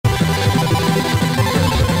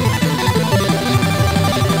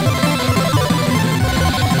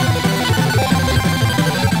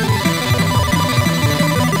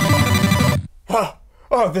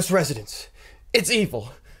Oh, this residence. It's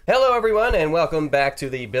evil. Hello everyone and welcome back to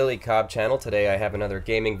the Billy Cobb channel. Today I have another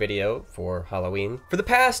gaming video for Halloween. For the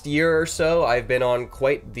past year or so, I've been on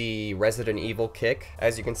quite the Resident Evil kick.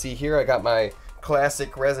 As you can see here, I got my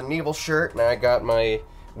classic Resident Evil shirt and I got my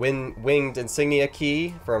winged insignia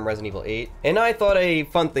key from Resident Evil 8. And I thought a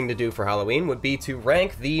fun thing to do for Halloween would be to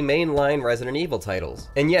rank the mainline Resident Evil titles.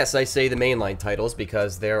 And yes, I say the mainline titles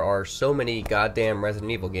because there are so many goddamn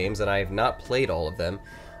Resident Evil games and I have not played all of them.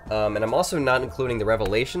 And I'm also not including the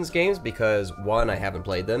Revelations games because, one, I haven't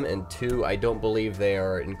played them, and two, I don't believe they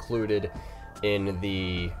are included in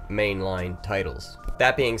the mainline titles.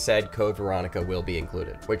 That being said, Code Veronica will be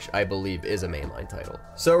included, which I believe is a mainline title.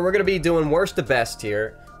 So we're going to be doing worst to best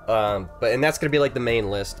here, and that's going to be like the main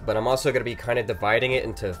list, but I'm also going to be kind of dividing it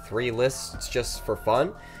into 3 lists just for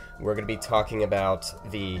fun. We're going to be talking about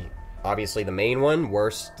obviously the main one,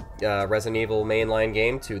 worst Resident Evil mainline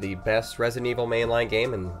game to the best Resident Evil mainline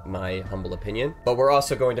game, in my humble opinion. But we're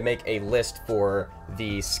also going to make a list for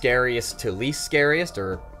the scariest to least scariest,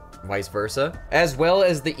 or vice versa, as well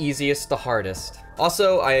as the easiest to hardest.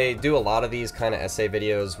 Also, I do a lot of these kind of essay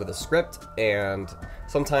videos with a script, and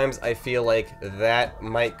sometimes I feel like that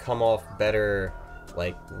might come off better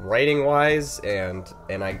like writing-wise, and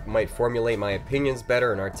I might formulate my opinions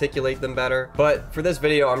better and articulate them better. But for this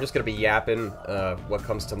video, I'm just gonna be yapping what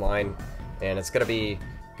comes to mind, and it's gonna be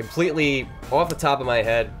completely off the top of my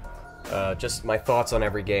head, just my thoughts on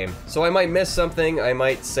every game. So I might miss something, I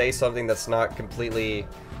might say something that's not completely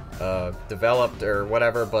developed or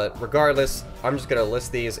whatever, but regardless, I'm just gonna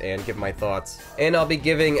list these and give my thoughts. And I'll be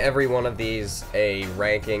giving every one of these a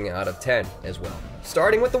ranking out of 10 as well.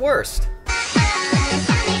 Starting with the worst.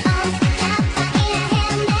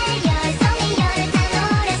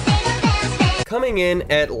 Coming in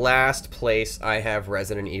at last place, I have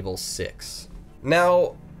Resident Evil 6.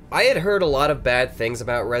 Now, I had heard a lot of bad things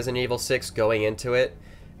about Resident Evil 6 going into it,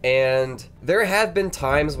 and there have been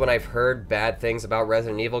times when I've heard bad things about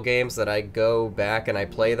Resident Evil games that I go back and I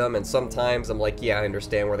play them, and sometimes I'm like, yeah, I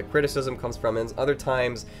understand where the criticism comes from, and other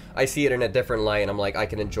times I see it in a different light and I'm like, I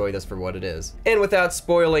can enjoy this for what it is. And without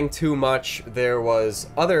spoiling too much, there was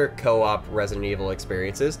other co-op Resident Evil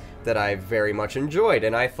experiences that I very much enjoyed,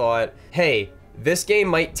 and I thought, hey, this game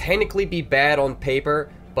might technically be bad on paper,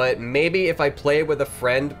 but maybe if I play it with a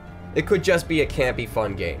friend, it could just be a campy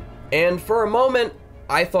fun game. And for a moment,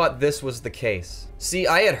 I thought this was the case. See,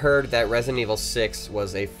 I had heard that Resident Evil 6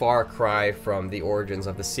 was a far cry from the origins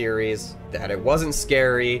of the series, that it wasn't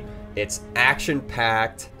scary, it's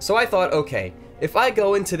action-packed. So I thought, okay, if I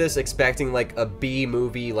go into this expecting like a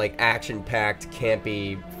B-movie, like action-packed,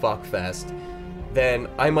 campy fuckfest, then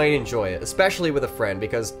I might enjoy it, especially with a friend,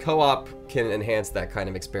 because co-op can enhance that kind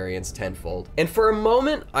of experience tenfold. And for a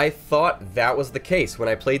moment, I thought that was the case when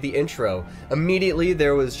I played the intro. Immediately,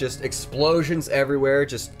 there was just explosions everywhere,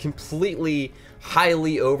 just completely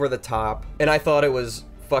highly over the top, and I thought it was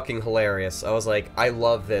fucking hilarious. I was like, I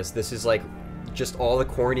love this. This is like just all the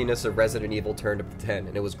corniness of Resident Evil turned up to 10,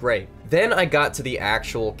 and it was great. Then I got to the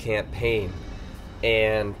actual campaign,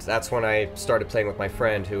 and that's when I started playing with my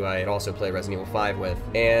friend, who I had also played Resident Evil 5 with.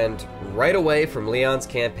 And right away from Leon's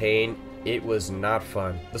campaign, it was not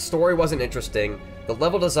fun. The story wasn't interesting, the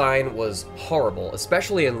level design was horrible,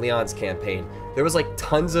 especially in Leon's campaign. There was like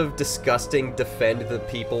tons of disgusting defend the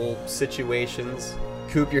people situations.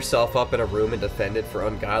 Coop yourself up in a room and defend it for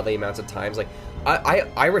ungodly amounts of times. Like,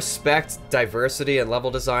 I respect diversity and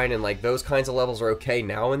level design, and like those kinds of levels are okay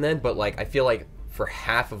now and then, but like I feel like for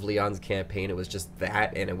half of Leon's campaign, it was just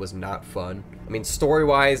that, and it was not fun. I mean,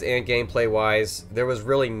 story-wise and gameplay-wise, there was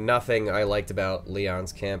really nothing I liked about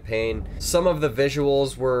Leon's campaign. Some of the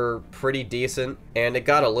visuals were pretty decent, and it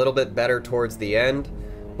got a little bit better towards the end,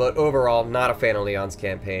 but overall, not a fan of Leon's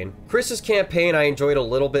campaign. Chris's campaign I enjoyed a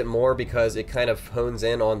little bit more because it kind of hones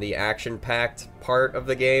in on the action-packed part of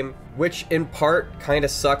the game, which in part kind of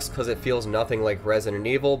sucks because it feels nothing like Resident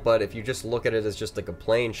Evil, but if you just look at it as just like a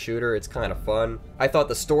plain shooter, it's kind of fun. I thought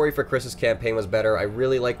the story for Chris's campaign was better. I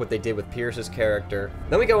really like what they did with Pierce's character.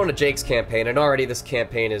 Then we go into Jake's campaign, and already this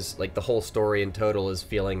campaign is, like, the whole story in total is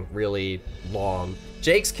feeling really long.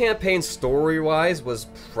 Jake's campaign story-wise was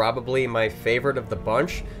probably my favorite of the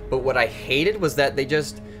bunch, but what I hated was that they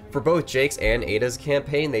just, for both Jake's and Ada's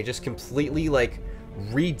campaign, they just completely, like,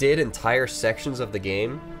 redid entire sections of the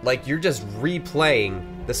game. Like, you're just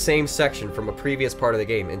replaying the same section from a previous part of the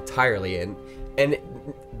game entirely, and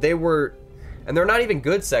they were And they're not even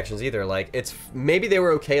good sections either. Like, maybe they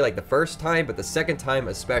were okay like the first time, but the second time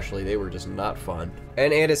especially, they were just not fun.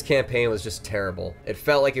 And Anda's campaign was just terrible. It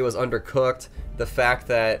felt like it was undercooked. The fact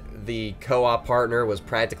that the co-op partner was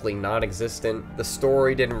practically non-existent. The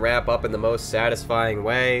story didn't wrap up in the most satisfying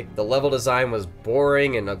way. The level design was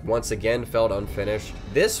boring and once again felt unfinished.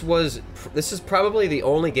 This is probably the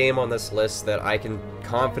only game on this list that I can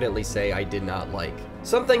confidently say I did not like.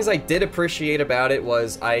 Some things I did appreciate about it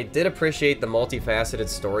was I did appreciate the multifaceted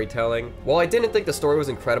storytelling. While I didn't think the story was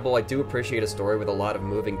incredible, I do appreciate a story with a lot of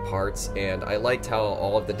moving parts, and I liked how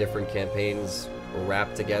all of the different campaigns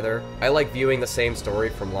wrapped together. I like viewing the same story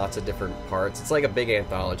from lots of different parts. It's like a big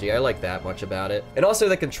anthology. I like that much about it. And also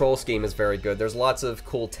the control scheme is very good. There's lots of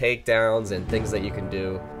cool takedowns and things that you can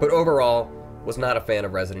do. But overall, was not a fan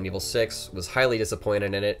of Resident Evil 6, was highly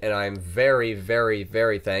disappointed in it, and I'm very, very,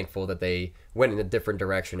 very thankful that they went in a different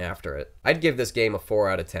direction after it. I'd give this game a 4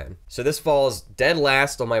 out of 10. So this falls dead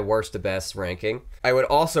last on my worst to best ranking. I would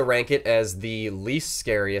also rank it as the least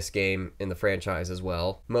scariest game in the franchise as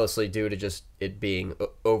well, mostly due to just it being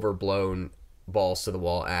overblown balls to the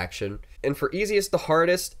wall action. And for easiest to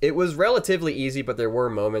hardest, it was relatively easy, but there were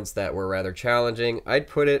moments that were rather challenging. I'd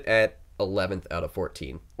put it at 11th out of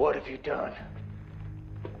 14. What have you done?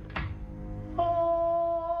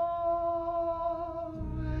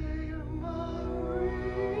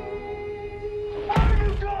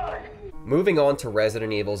 Moving on to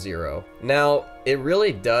Resident Evil 0. Now, it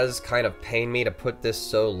really does kind of pain me to put this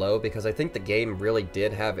so low because I think the game really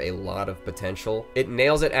did have a lot of potential. It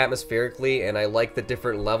nails it atmospherically, and I like the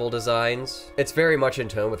different level designs. It's very much in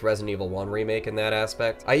tone with Resident Evil 1 Remake in that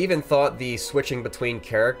aspect. I even thought the switching between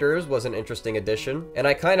characters was an interesting addition, and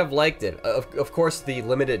I kind of liked it. Of course, the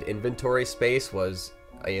limited inventory space was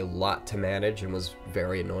a lot to manage and was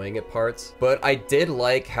very annoying at parts, but I did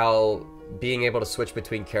like how being able to switch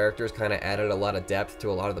between characters kind of added a lot of depth to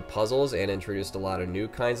a lot of the puzzles and introduced a lot of new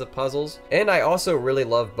kinds of puzzles. And I also really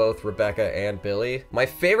love both Rebecca and Billy. My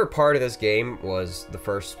favorite part of this game was the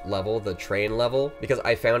first level, the train level, because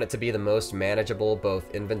I found it to be the most manageable, both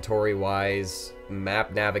inventory-wise,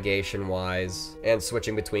 map navigation-wise, and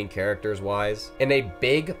switching between characters-wise. And a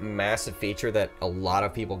big, massive feature that a lot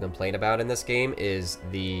of people complain about in this game is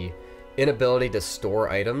the inability to store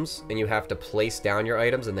items, and you have to place down your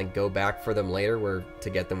items and then go back for them later to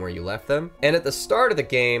get them where you left them. And at the start of the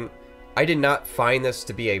game, I did not find this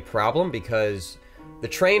to be a problem because the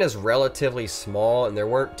train is relatively small and there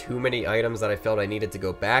weren't too many items that I felt I needed to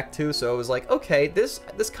go back to, so it was like, okay, this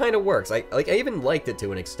kind of works. I even liked it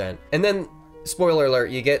to an extent. And then, spoiler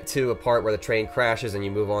alert, you get to a part where the train crashes and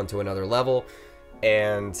you move on to another level,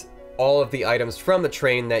 and all of the items from the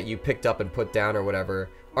train that you picked up and put down or whatever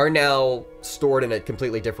are now stored in a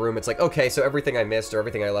completely different room. It's like, okay, so everything I missed or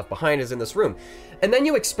everything I left behind is in this room. And then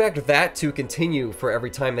you expect that to continue for every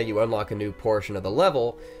time that you unlock a new portion of the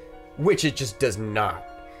level, which it just does not.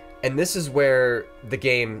 And this is where the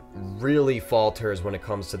game really falters when it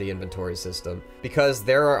comes to the inventory system, because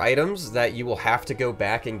there are items that you will have to go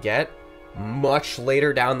back and get much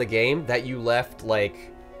later down the game that you left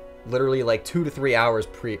like literally like 2 to 3 hours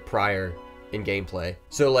prior in gameplay.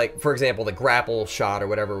 So like, for example, the grapple shot or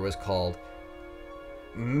whatever it was called,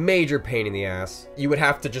 major pain in the ass. You would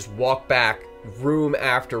have to just walk back room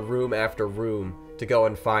after room after room to go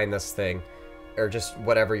and find this thing, or just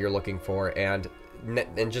whatever you're looking for, and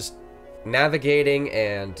just navigating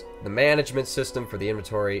and the management system for the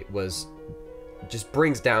inventory just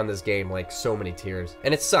brings down this game like so many tiers.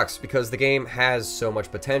 And it sucks because the game has so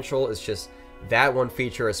much potential. It's just that one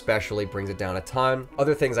feature especially brings it down a ton.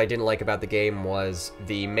 Other things I didn't like about the game was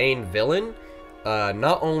the main villain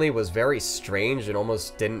not only was very strange and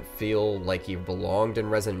almost didn't feel like he belonged in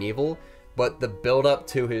Resident Evil, but the build-up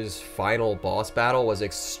to his final boss battle was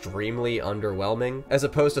extremely underwhelming, as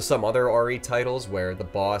opposed to some other RE titles where the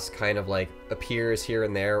boss kind of like appears here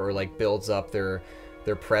and there or like builds up their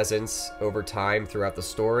presence over time throughout the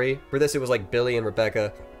story. For this, it was like Billy and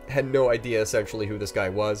Rebecca had no idea essentially who this guy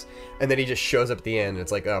was, and then he just shows up at the end and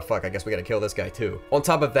it's like, oh fuck, I guess we gotta kill this guy too. On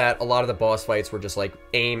top of that, a lot of the boss fights were just like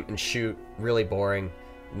aim and shoot, really boring,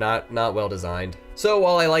 not well designed. So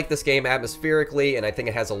while I like this game atmospherically and I think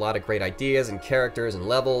it has a lot of great ideas and characters and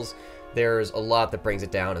levels, there's a lot that brings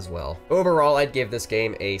it down as well. Overall, I'd give this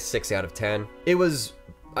game a 6 out of 10. It was,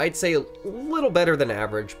 I'd say, a little better than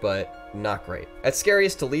average, but not great. At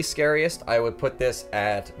scariest to least scariest, I would put this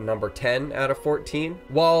at number 10 out of 14.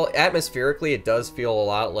 While atmospherically it does feel a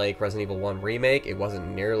lot like Resident Evil 1 Remake, it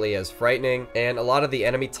wasn't nearly as frightening, and a lot of the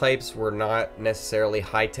enemy types were not necessarily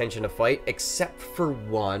high tension to fight, except for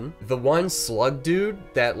one. The one slug dude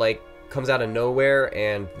that like comes out of nowhere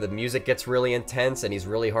and the music gets really intense and he's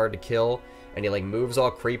really hard to kill, and he like moves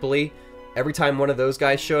all creepily, every time one of those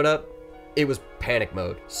guys showed up, it was panic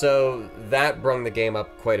mode. So that brung the game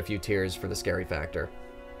up quite a few tiers for the scary factor.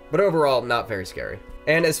 But overall, not very scary.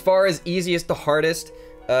 And as far as easiest to hardest,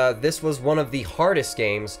 this was one of the hardest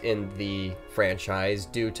games in the franchise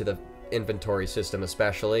due to the inventory system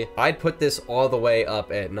especially. I'd put this all the way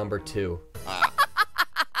up at number 2.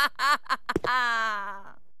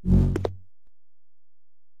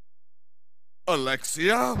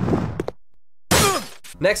 Alexia?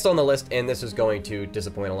 Next on the list, and this is going to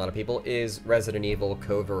disappoint a lot of people, is Resident Evil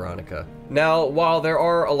Code Veronica. Now, while there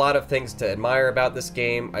are a lot of things to admire about this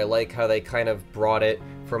game, I like how they kind of brought it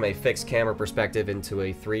from a fixed camera perspective into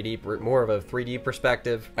a 3D, more of a 3D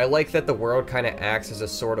perspective. I like that the world kind of acts as a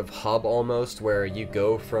sort of hub almost, where you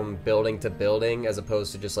go from building to building as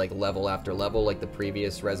opposed to just like level after level like the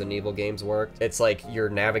previous Resident Evil games worked. It's like you're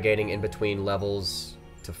navigating in between levels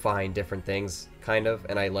to find different things, kind of,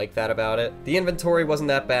 and I like that about it. The inventory wasn't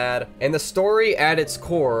that bad, and the story at its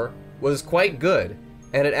core was quite good,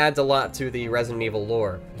 and it adds a lot to the Resident Evil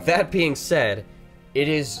lore. That being said, it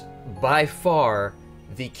is by far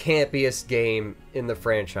the campiest game in the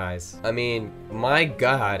franchise. I mean, my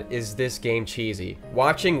god, is this game cheesy.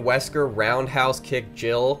 Watching Wesker roundhouse kick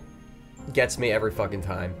Jill gets me every fucking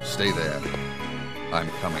time. Stay there. I'm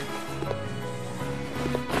coming.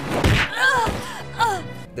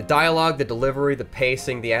 The dialogue, the delivery, the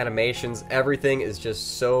pacing, the animations, everything is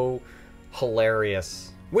just so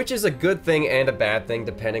hilarious. Which is a good thing and a bad thing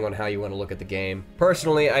depending on how you want to look at the game.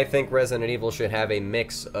 Personally, I think Resident Evil should have a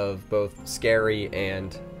mix of both scary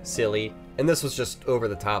and silly, and this was just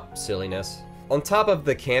over-the-top silliness. On top of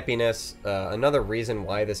the campiness, another reason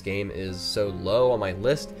why this game is so low on my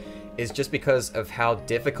list is just because of how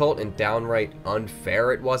difficult and downright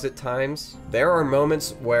unfair it was at times. There are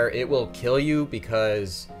moments where it will kill you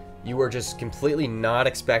because you were just completely not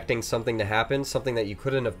expecting something to happen, something that you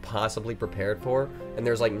couldn't have possibly prepared for, and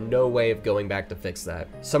there's like no way of going back to fix that.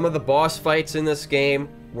 Some of the boss fights in this game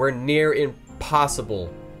were near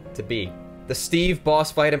impossible to beat. The Steve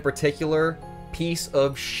boss fight in particular, piece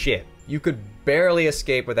of shit. You could barely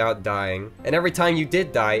escape without dying, and every time you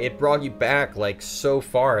did die, it brought you back like so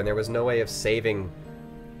far, and there was no way of saving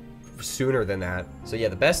sooner than that. So yeah,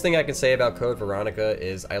 the best thing I can say about Code Veronica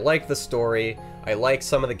is I like the story, I like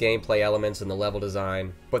some of the gameplay elements and the level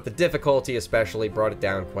design, but the difficulty especially brought it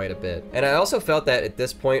down quite a bit. And I also felt that at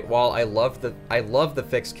this point, while I love the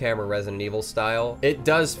fixed camera Resident Evil style, it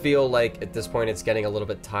does feel like at this point it's getting a little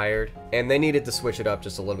bit tired, and they needed to switch it up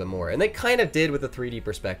just a little bit more. And they kind of did with the 3D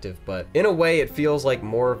perspective, but in a way it feels like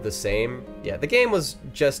more of the same. Yeah, the game was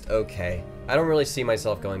just okay. I don't really see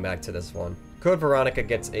myself going back to this one. Code Veronica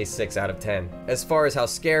gets a 6 out of 10. As far as how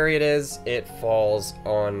scary it is, it falls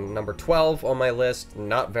on number 12 on my list.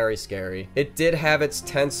 Not very scary. It did have its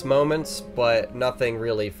tense moments, but nothing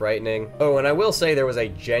really frightening. Oh, and I will say there was a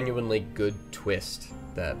genuinely good twist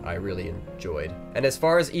that I really enjoyed. And as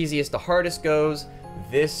far as easiest to hardest goes,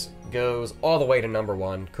 this goes all the way to number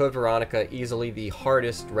 1. Code Veronica, easily the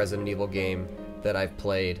hardest Resident Evil game that I've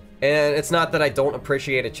played. And it's not that I don't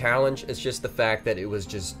appreciate a challenge, it's just the fact that it was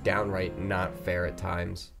just downright not fair at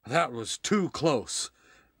times. That was too close.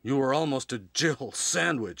 You were almost a Jill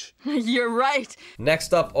sandwich. You're right.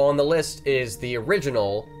 Next up on the list is the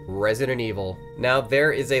original Resident Evil. Now,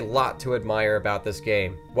 there is a lot to admire about this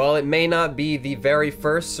game. While it may not be the very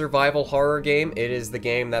first survival horror game, it is the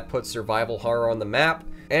game that put survival horror on the map,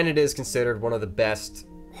 and it is considered one of the best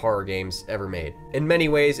horror games ever made. In many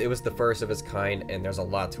ways, it was the first of its kind, and there's a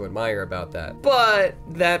lot to admire about that. But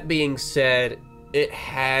that being said, it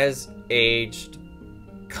has aged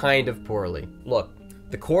kind of poorly. Look,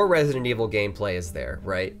 the core Resident Evil gameplay is there,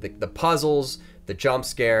 right? The puzzles, the jump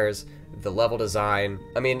scares, the level design.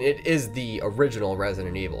 I mean, it is the original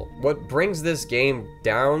Resident Evil. What brings this game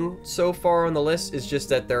down so far on the list is just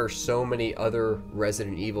that there are so many other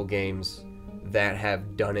Resident Evil games that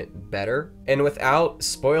have done it better. And without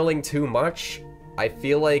spoiling too much, I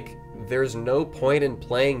feel like there's no point in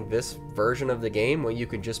playing this version of the game when you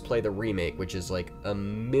could just play the remake, which is like a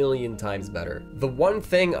million times better. The one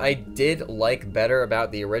thing I did like better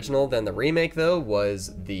about the original than the remake though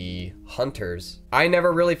was the hunters. I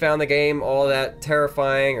never really found the game all that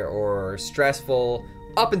terrifying or stressful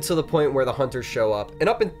up until the point where the hunters show up. And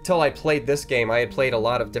up until I played this game, I had played a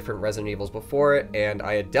lot of different Resident Evils before it, and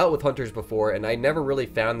I had dealt with hunters before, and I never really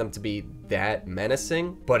found them to be that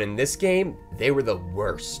menacing. But in this game, they were the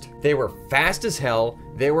worst. They were fast as hell,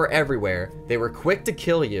 they were everywhere, they were quick to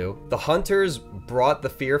kill you. The hunters brought the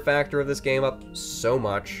fear factor of this game up so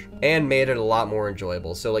much, and made it a lot more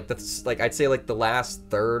enjoyable. So I'd say like the last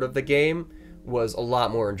third of the game was a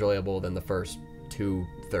lot more enjoyable than the first 2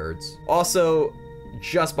 2/3. Also,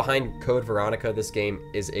 just behind Code Veronica, this game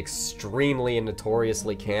is extremely and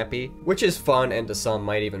notoriously campy, which is fun and to some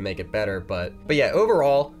might even make it better, but yeah,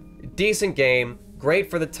 overall, decent game, great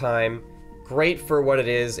for the time, great for what it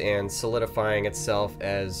is and solidifying itself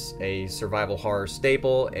as a survival horror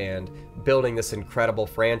staple and building this incredible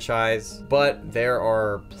franchise, but there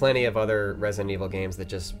are plenty of other Resident Evil games that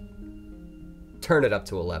just turn it up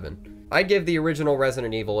to 11. I'd give the original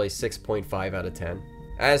Resident Evil a 6.5 out of 10.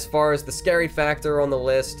 As far as the scary factor on the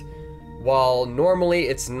list, while normally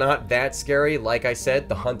it's not that scary, like I said,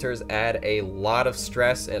 the hunters add a lot of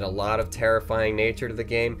stress and a lot of terrifying nature to the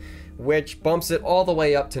game, which bumps it all the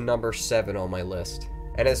way up to number 7 on my list.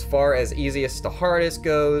 And as far as easiest to hardest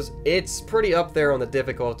goes, it's pretty up there on the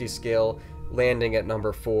difficulty scale, landing at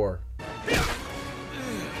number 4.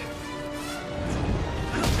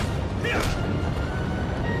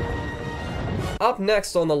 Up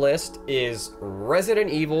next on the list is Resident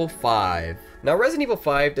Evil 5. Now, Resident Evil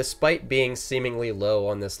 5, despite being seemingly low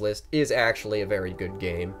on this list, is actually a very good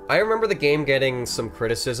game. I remember the game getting some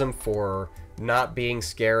criticism for not being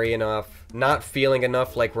scary enough, not feeling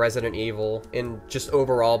enough like Resident Evil, and just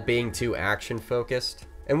overall being too action-focused.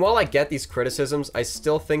 And while I get these criticisms, I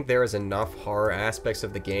still think there is enough horror aspects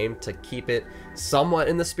of the game to keep it somewhat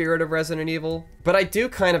in the spirit of Resident Evil. But I do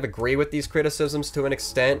kind of agree with these criticisms to an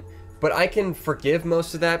extent, but I can forgive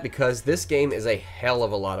most of that because this game is a hell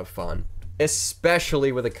of a lot of fun,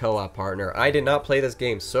 especially with a co-op partner. I did not play this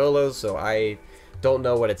game solo, so I don't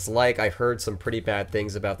know what it's like. I've heard some pretty bad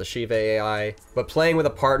things about the Shiva AI, but playing with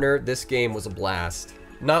a partner, this game was a blast.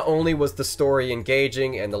 Not only was the story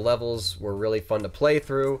engaging and the levels were really fun to play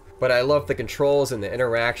through, but I loved the controls and the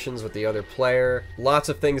interactions with the other player. Lots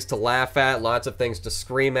of things to laugh at, lots of things to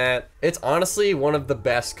scream at. It's honestly one of the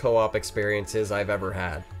best co-op experiences I've ever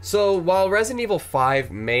had. So while Resident Evil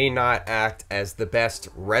 5 may not act as the best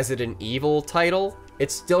Resident Evil title,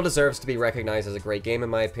 it still deserves to be recognized as a great game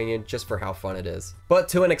in my opinion, just for how fun it is. But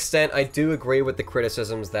to an extent, I do agree with the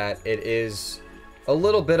criticisms that it is a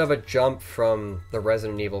little bit of a jump from the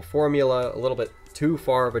Resident Evil formula, a little bit too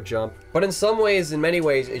far of a jump. But in some ways, in many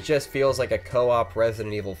ways, it just feels like a co-op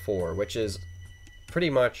Resident Evil 4, which is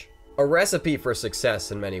pretty much a recipe for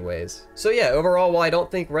success in many ways. So yeah, overall, while I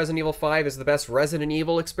don't think Resident Evil 5 is the best Resident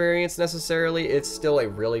Evil experience necessarily, it's still a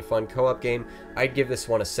really fun co-op game. I'd give this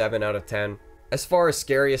one a 7 out of 10. As far as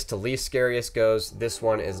scariest to least scariest goes, this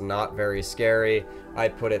one is not very scary.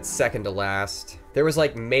 I'd put it second to last. There was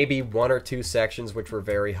like maybe 1 or 2 sections which were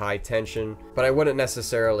very high tension, but I wouldn't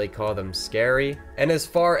necessarily call them scary. And as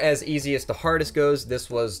far as easiest to hardest goes, this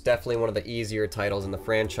was definitely one of the easier titles in the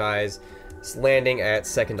franchise, landing at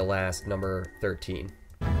second to last, number 13.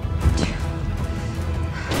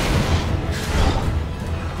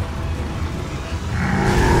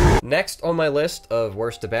 Next on my list of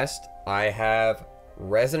worst to best, I have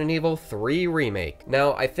Resident Evil 3 Remake.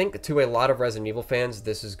 Now, I think to a lot of Resident Evil fans,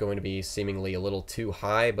 this is going to be seemingly a little too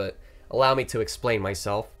high, but allow me to explain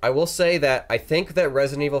myself. I will say that I think that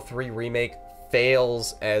Resident Evil 3 Remake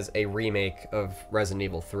fails as a remake of Resident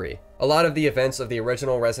Evil 3. A lot of the events of the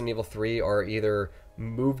original Resident Evil 3 are either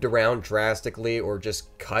moved around drastically or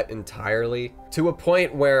just cut entirely to a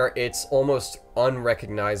point where it's almost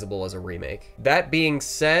unrecognizable as a remake. That being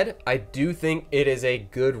said, I do think it is a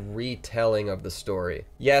good retelling of the story.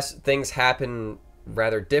 Yes, things happen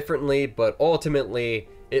rather differently, but ultimately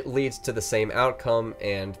it leads to the same outcome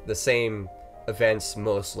and the same events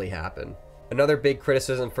mostly happen. Another big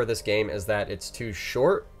criticism for this game is that it's too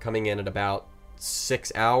short, coming in at about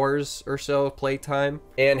 6 hours or so of playtime.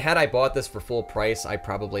 And had I bought this for full price, I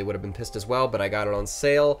probably would have been pissed as well, but I got it on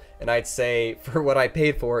sale, and I'd say for what I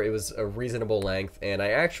paid for, it was a reasonable length, and I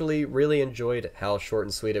actually really enjoyed how short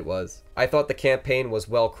and sweet it was. I thought the campaign was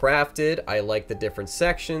well crafted, I liked the different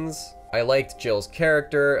sections, I liked Jill's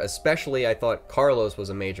character, especially I thought Carlos was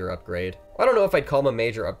a major upgrade. I don't know if I'd call him a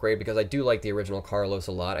major upgrade because I do like the original Carlos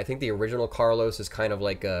a lot. I think the original Carlos is kind of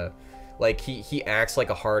like a he acts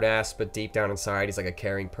like a hard ass, but deep down inside he's like a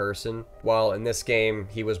caring person. While in this game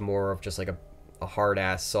he was more of just like a hard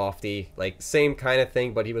ass softy, like same kind of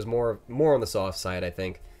thing, but he was more on the soft side, I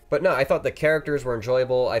think. But no, I thought the characters were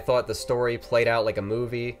enjoyable. I thought the story played out like a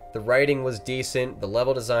movie. The writing was decent, the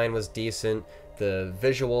level design was decent, the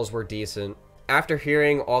visuals were decent. After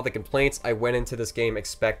hearing all the complaints, I went into this game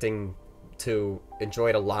expecting to enjoy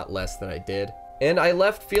it a lot less than I did, and I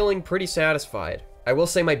left feeling pretty satisfied. I will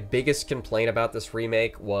say my biggest complaint about this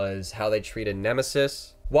remake was how they treated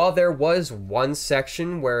Nemesis. While there was one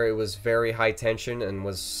section where it was very high tension and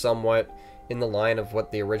was somewhat in the line of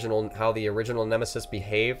what how the original Nemesis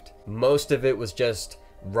behaved, most of it was just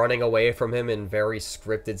running away from him in very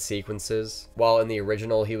scripted sequences, while in the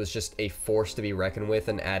original he was just a force to be reckoned with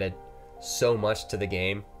and added so much to the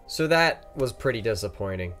game. So that was pretty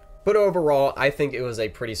disappointing. But overall, I think it was a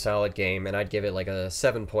pretty solid game, and I'd give it like a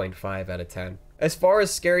 7.5 out of 10. As far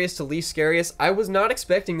as scariest to least scariest, I was not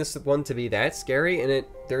expecting this one to be that scary, and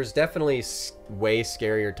there's definitely way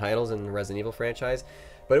scarier titles in the Resident Evil franchise,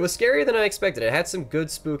 but it was scarier than I expected. It had some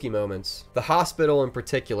good spooky moments. The hospital in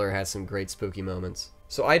particular has some great spooky moments.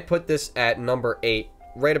 So I'd put this at number 8,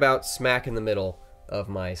 right about smack in the middle of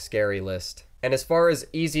my scary list. And as far as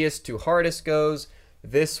easiest to hardest goes,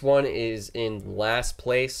 this one is in last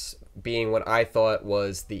place, being what I thought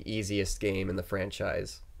was the easiest game in the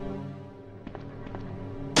franchise.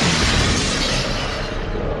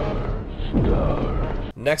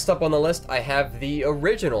 Next up on the list, I have the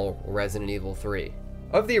original Resident Evil 3.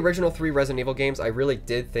 Of the original 3 Resident Evil games, I really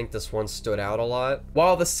did think this one stood out a lot.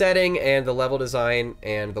 While the setting and the level design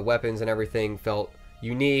and the weapons and everything felt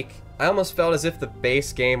unique, I almost felt as if the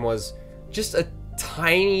base game was just a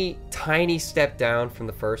tiny step down from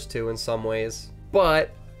the first two in some ways.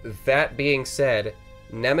 But that being said,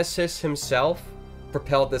 Nemesis himself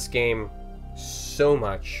propelled this game so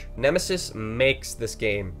much. Nemesis makes this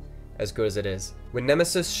game as good as it is. When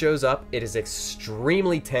Nemesis shows up, it is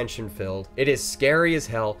extremely tension-filled. It is scary as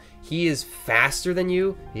hell. He is faster than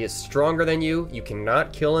you. He is stronger than you. You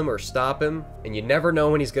cannot kill him or stop him, and you never know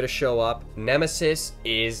when he's gonna show up. Nemesis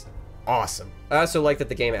is awesome. I also like that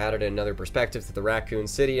the game added another perspective to the Raccoon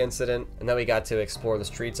City incident, and that we got to explore the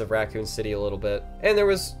streets of Raccoon City a little bit. And there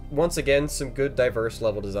was, once again, some good diverse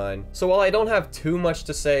level design. So while I don't have too much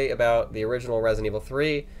to say about the original Resident Evil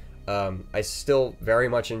 3, I still very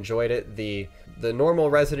much enjoyed it. The normal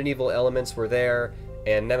Resident Evil elements were there,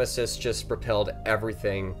 and Nemesis just propelled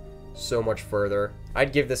everything so much further.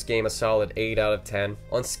 I'd give this game a solid 8 out of 10.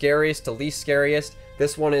 On scariest to least scariest,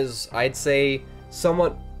 this one is, I'd say,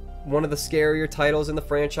 somewhat one of the scarier titles in the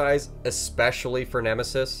franchise, especially for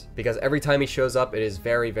Nemesis, because every time he shows up, it is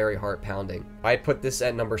very, very heart-pounding. I'd put this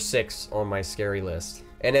at number 6 on my scary list.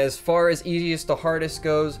 And as far as easiest to hardest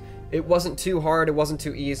goes, it wasn't too hard, it wasn't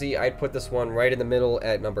too easy. I'd put this one right in the middle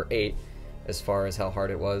at number 8, as far as how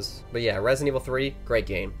hard it was. But yeah, Resident Evil 3, great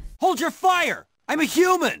game. Hold your fire! I'm a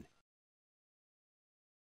human!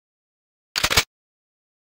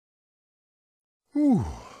 Ooh.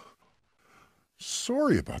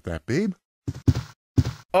 Sorry about that, babe.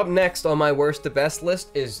 Up next on my worst to best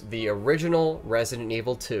list is the original Resident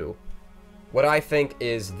Evil 2. What I think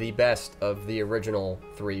is the best of the original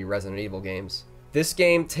 3 Resident Evil games. This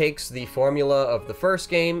game takes the formula of the first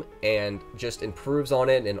game and just improves on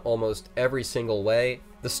it in almost every single way.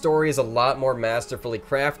 The story is a lot more masterfully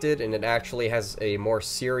crafted, and it actually has a more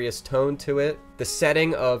serious tone to it. The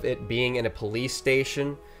setting of it being in a police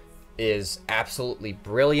station is absolutely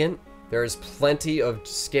brilliant. There's plenty of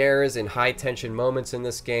scares and high-tension moments in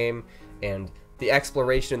this game, and the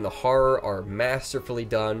exploration and the horror are masterfully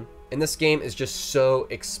done. And this game is just so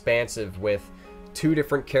expansive, with 2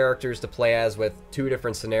 different characters to play as, with 2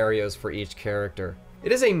 different scenarios for each character.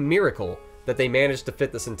 It is a miracle that they managed to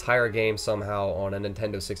fit this entire game somehow on a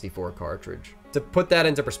Nintendo 64 cartridge. To put that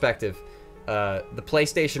into perspective, the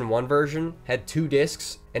PlayStation 1 version had 2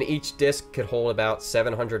 discs, and each disc could hold about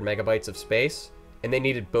 700 megabytes of space, and they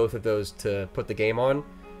needed both of those to put the game on,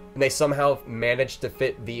 and they somehow managed to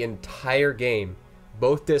fit the entire game,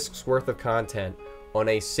 both discs worth of content, on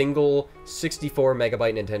a single 64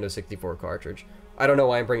 megabyte Nintendo 64 cartridge. I don't know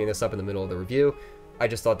why I'm bringing this up in the middle of the review. I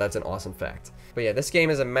just thought that's an awesome fact. But yeah, this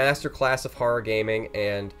game is a masterclass of horror gaming,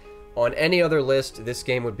 and on any other list, this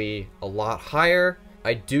game would be a lot higher.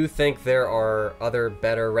 I do think there are other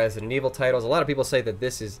better Resident Evil titles. A lot of people say that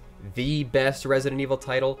this is the best Resident Evil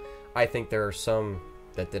title. I think there are some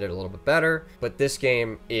that did it a little bit better, but this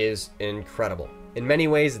game is incredible. In many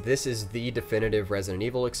ways, this is the definitive Resident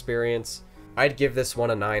Evil experience. I'd give this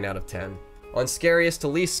one a 9 out of 10. On scariest to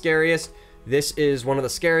least scariest, this is one of the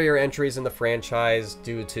scarier entries in the franchise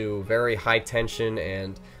due to very high tension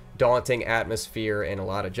and daunting atmosphere and a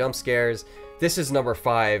lot of jump scares. This is number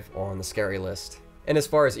 5 on the scary list. And as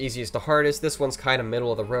far as easiest to hardest, this one's kind of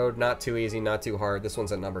middle of the road, not too easy, not too hard. This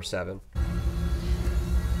one's at number 7.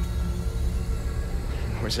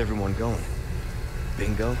 Where's everyone going?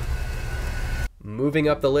 Bingo? Moving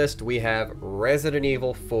up the list, we have Resident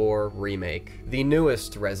Evil 4 Remake, the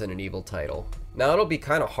newest Resident Evil title. Now, it'll be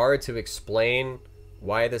kind of hard to explain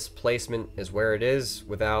why this placement is where it is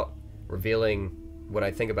without revealing what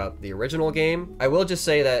I think about the original game. I will just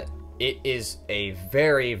say that it is a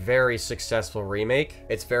very, very successful remake.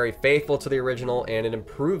 It's very faithful to the original, and it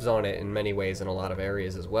improves on it in many ways in a lot of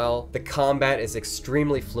areas as well. The combat is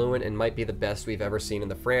extremely fluent and might be the best we've ever seen in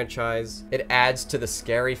the franchise. It adds to the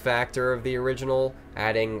scary factor of the original,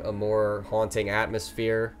 adding a more haunting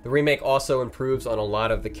atmosphere. The remake also improves on a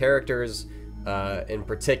lot of the characters, in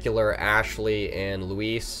particular Ashley and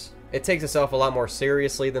Luis. It takes itself a lot more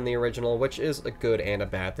seriously than the original, which is a good and a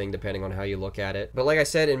bad thing depending on how you look at it. But like I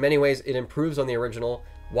said, in many ways it improves on the original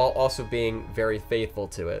while also being very faithful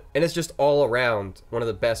to it. And it's just all around one of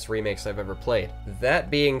the best remakes I've ever played. That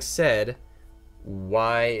being said,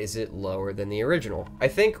 why is it lower than the original? I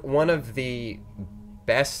think one of the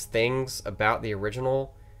best things about the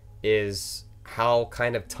original is how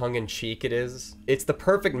kind of tongue-in-cheek it is. It's the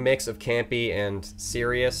perfect mix of campy and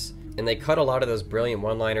serious, and they cut a lot of those brilliant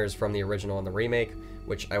one-liners from the original and the remake,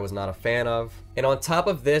 which I was not a fan of. And on top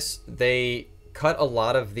of this, they cut a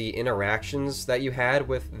lot of the interactions that you had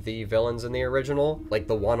with the villains in the original, like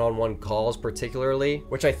the one-on-one calls particularly,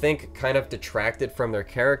 which I think kind of detracted from their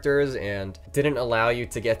characters and didn't allow you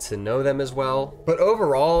to get to know them as well. But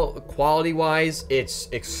overall, quality-wise, it's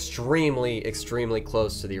extremely, extremely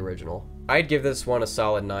close to the original. I'd give this one a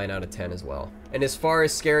solid 9 out of 10 as well. And as far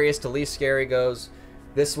as scariest to least scary goes,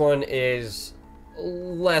 this one is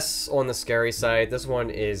less on the scary side. This one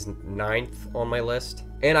is 9th on my list.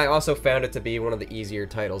 And I also found it to be one of the easier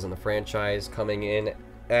titles in the franchise, coming in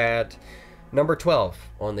at number 12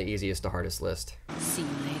 on the easiest to hardest list. See you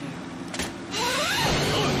later.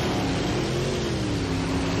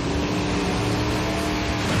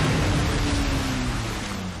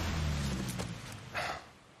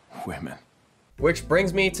 Women. Which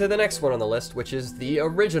brings me to the next one on the list, which is the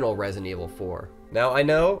original Resident Evil 4. Now, I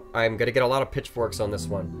know I'm gonna get a lot of pitchforks on this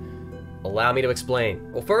one. Allow me to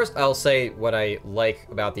explain. Well, first, I'll say what I like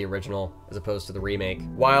about the original as opposed to the remake.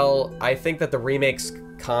 While I think that the remake's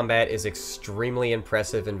combat is extremely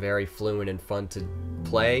impressive and very fluent and fun to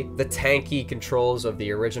play, the tanky controls of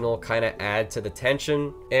the original kind of add to the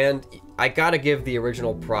tension, and I gotta give the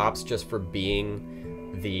original props just for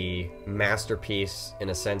being the masterpiece in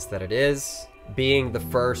a sense that it is. Being the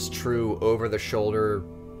first true over-the-shoulder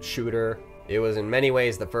shooter, it was in many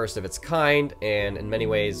ways the first of its kind, and in many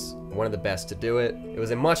ways one of the best to do it. It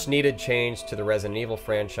was a much-needed change to the Resident Evil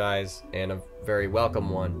franchise, and a very welcome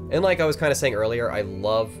one. And like I was kind of saying earlier, I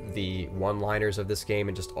love the one-liners of this game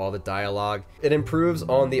and just all the dialogue. It improves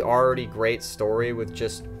on the already great story with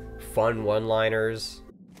just fun one-liners.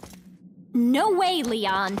 No way,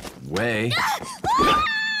 Leon. Way.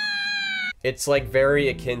 It's like very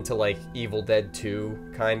akin to like Evil Dead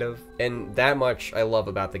 2, kind of. And that much I love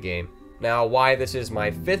about the game. Now, why this is my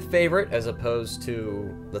 5th favorite as opposed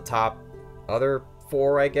to the top other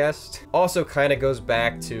 4, I guess, also kind of goes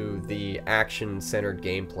back to the action-centered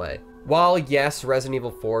gameplay. While yes, Resident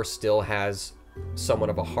Evil 4 still has somewhat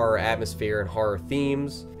of a horror atmosphere and horror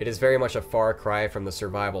themes, it is very much a far cry from the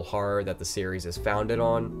survival horror that the series is founded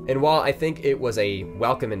on. And while I think it was a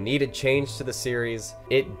welcome and needed change to the series,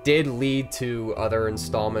 it did lead to other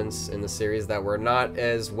installments in the series that were not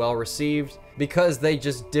as well received because they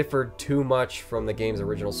just differed too much from the game's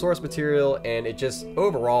original source material, and it just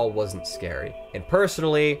overall wasn't scary. And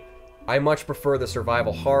personally, I much prefer the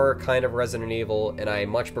survival horror kind of Resident Evil, and I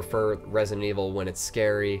much prefer Resident Evil when it's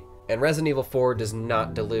scary. And Resident Evil 4 does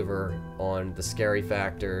not deliver on the scary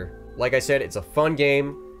factor. Like I said, it's a fun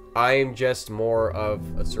game. I'm just more of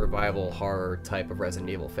a survival horror type of Resident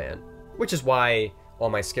Evil fan. Which is why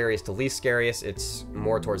on my scariest to least scariest, it's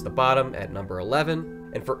more towards the bottom at number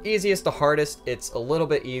 11. And for easiest to hardest, it's a little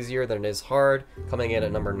bit easier than it is hard, coming in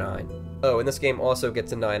at number 9. Oh, and this game also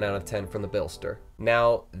gets a 9 out of 10 from the Billster.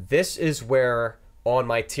 Now, this is where on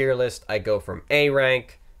my tier list I go from A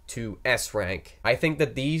rank to S rank. I think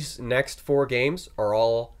that these next 4 games are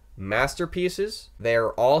all masterpieces. They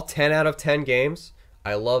are all 10 out of 10 games.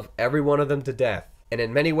 I love every one of them to death. And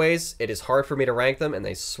in many ways, it is hard for me to rank them, and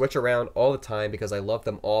they switch around all the time because I love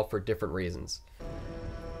them all for different reasons.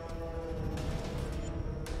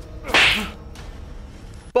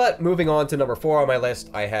 But moving on to number 4 on my list,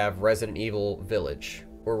 I have Resident Evil Village,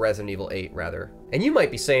 or Resident Evil 8 rather. And you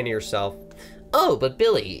might be saying to yourself, oh, but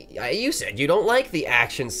Billy, you said you don't like the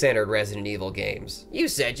action-centered Resident Evil games. You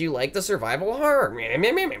said you like the survival horror.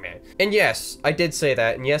 And yes, I did say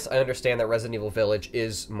that, and yes, I understand that Resident Evil Village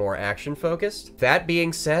is more action-focused. That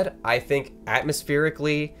being said, I think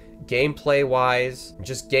atmospherically, gameplay-wise,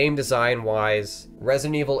 just game design-wise,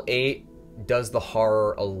 Resident Evil 8 does the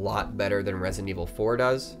horror a lot better than Resident Evil 4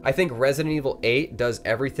 does. I think Resident Evil 8 does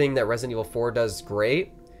everything that Resident Evil 4 does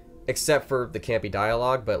great, except for the campy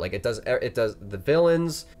dialogue, but like it does the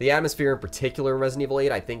villains, the atmosphere in particular in Resident Evil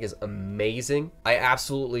 8 I think is amazing. I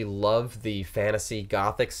absolutely love the fantasy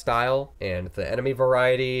gothic style and the enemy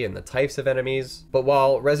variety and the types of enemies. But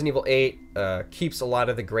while Resident Evil 8 keeps a lot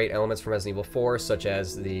of the great elements from Resident Evil 4, such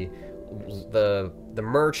as the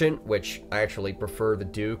merchant, which I actually prefer the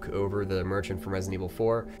Duke over the merchant from Resident Evil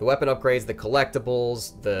 4, the weapon upgrades, the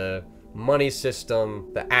collectibles, the money system,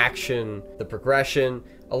 the action, the progression,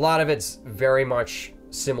 a lot of it's very much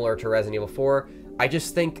similar to Resident Evil 4. I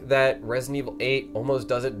just think that Resident Evil 8 almost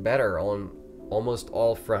does it better on almost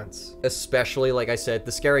all fronts, especially, like I said,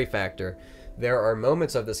 the scary factor. There are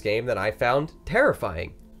moments of this game that I found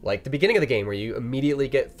terrifying. Like the beginning of the game where you immediately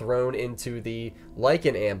get thrown into the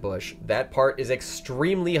Lycan ambush. That part is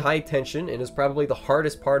extremely high tension and is probably the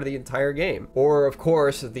hardest part of the entire game. Or, of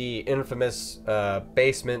course, the infamous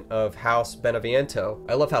basement of House Beneviento.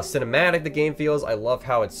 I love how cinematic the game feels. I love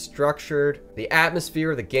how it's structured. The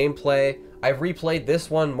atmosphere, the gameplay. I've replayed this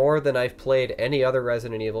one more than I've played any other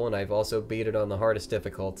Resident Evil, and I've also beat it on the hardest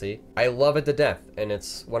difficulty. I love it to death, and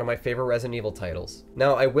it's one of my favorite Resident Evil titles.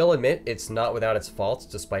 Now, I will admit, it's not without its faults,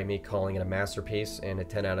 despite me calling it a masterpiece and a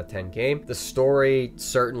 10 out of 10 game. The story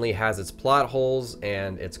certainly has its plot holes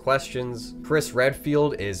and its questions. Chris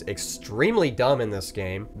Redfield is extremely dumb in this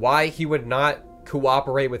game. Why he would not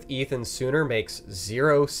cooperate with Ethan sooner makes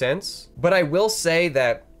zero sense. But I will say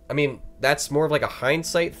that, I mean, that's more of like a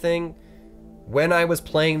hindsight thing. When I was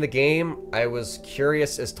playing the game, I was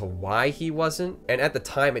curious as to why he wasn't, and at the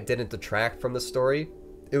time it didn't detract from the story.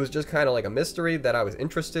 It was just kind of like a mystery that I was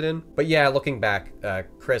interested in. But yeah, looking back,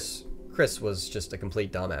 Chris was just a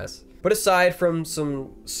complete dumbass. But aside from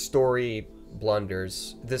some story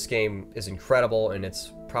blunders, this game is incredible and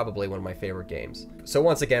it's probably one of my favorite games. So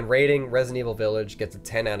once again, rating, Resident Evil Village gets a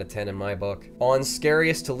 10 out of 10 in my book. On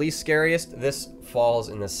scariest to least scariest, this falls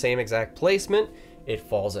in the same exact placement. It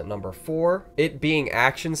falls at number 4. It being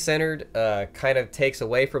action-centered kind of takes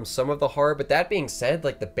away from some of the horror, but that being said,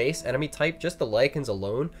 like the base enemy type, just the Lycans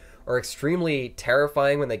alone, are extremely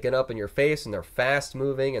terrifying when they get up in your face, and they're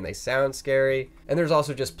fast-moving, and they sound scary. And there's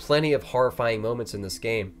also just plenty of horrifying moments in this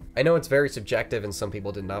game. I know it's very subjective, and some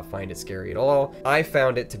people did not find it scary at all. I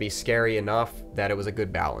found it to be scary enough that it was a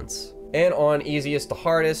good balance. And on easiest to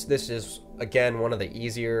hardest, this is, again, one of the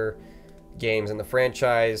easier games in the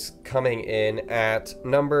franchise, coming in at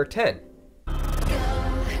number 10.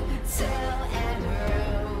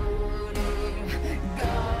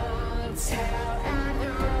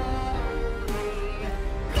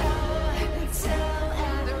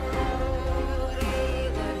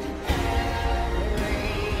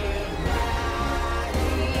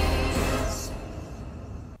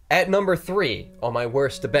 At number 3 on my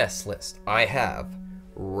worst to best list, I have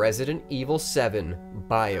Resident Evil 7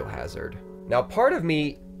 Biohazard. Now, part of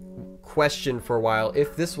me questioned for a while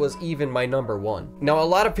if this was even my number 1. Now, a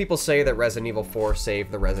lot of people say that Resident Evil 4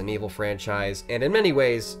 saved the Resident Evil franchise, and in many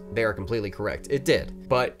ways, they are completely correct. It did.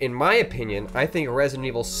 But in my opinion, I think Resident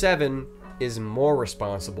Evil 7 is more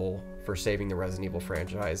responsible for saving the Resident Evil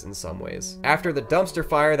franchise in some ways. After the dumpster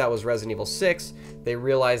fire that was Resident Evil 6, they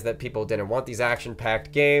realized that people didn't want these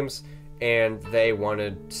action-packed games, and they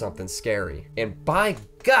wanted something scary. And by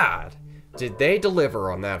God, did they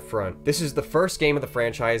deliver on that front. This is the first game of the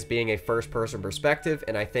franchise being a first-person perspective,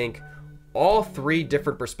 and I think all 3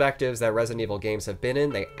 different perspectives that Resident Evil games have been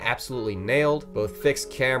in, they absolutely nailed. Both fixed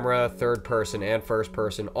camera, third person, and first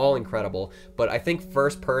person, all incredible. But I think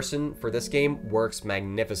first person for this game works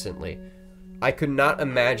magnificently. I could not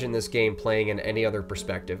imagine this game playing in any other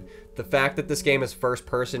perspective. The fact that this game is first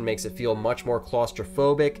person makes it feel much more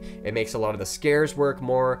claustrophobic. It makes a lot of the scares work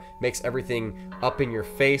more, makes everything up in your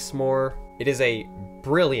face more. It is a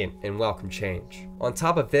brilliant and welcome change. On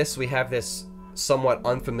top of this, we have this somewhat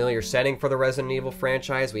unfamiliar setting for the Resident Evil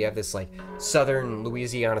franchise. We have this like southern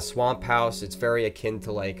Louisiana swamp house. It's very akin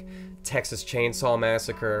to like Texas Chainsaw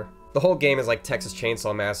Massacre. The whole game is like Texas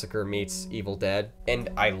Chainsaw Massacre meets Evil Dead, and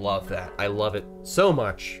I love that. I love it so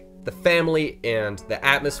much. The family and the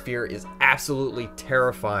atmosphere is absolutely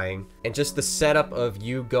terrifying, and just the setup of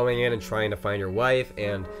you going in and trying to find your wife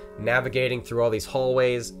and navigating through all these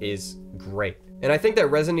hallways is great. And I think that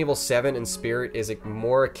Resident Evil 7 in spirit is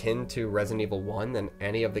more akin to Resident Evil 1 than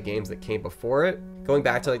any of the games that came before it. Going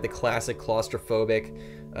back to like the classic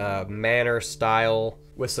claustrophobic manner style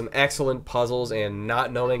with some excellent puzzles and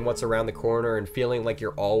not knowing what's around the corner and feeling like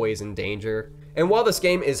you're always in danger. And while this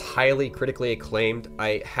game is highly critically acclaimed,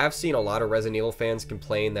 I have seen a lot of Resident Evil fans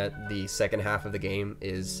complain that the second half of the game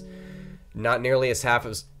is not nearly as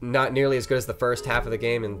good as the first half of the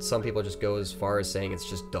game, and some people just go as far as saying it's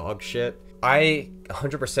just dog shit. I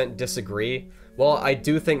 100% disagree. Well, I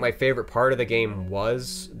do think my favorite part of the game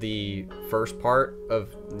was the first part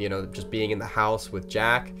of, you know, just being in the house with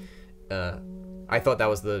Jack. I thought that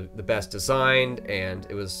was the best designed, and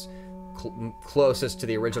it was closest to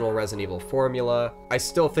the original Resident Evil formula. I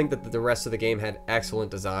still think that the rest of the game had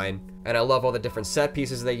excellent design, and I love all the different set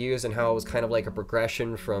pieces they used and how it was kind of like a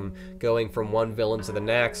progression from going from one villain to the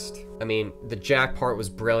next. I mean, the Jack part was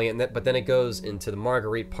brilliant, but then it goes into the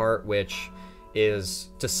Marguerite part, which is,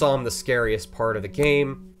 to some, the scariest part of the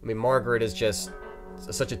game. I mean, Margaret is just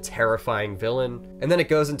such a terrifying villain. And then it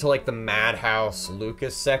goes into like the Madhouse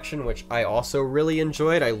Lucas section, which I also really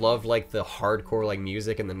enjoyed. I loved like the hardcore like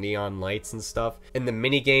music and the neon lights and stuff. And the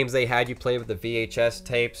mini games they had you play with the VHS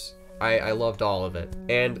tapes, I loved all of it.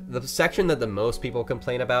 And the section that the most people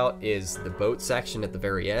complain about is the boat section at the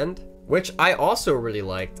very end, which I also really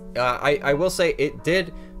liked. I will say it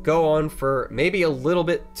did go on for maybe a little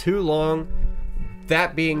bit too long.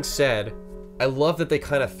 That being said, I love that they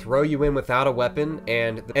kind of throw you in without a weapon,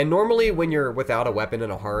 and normally when you're without a weapon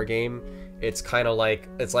in a horror game, it's kind of like,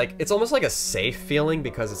 it's almost like a safe feeling,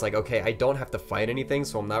 because it's like, okay, I don't have to fight anything,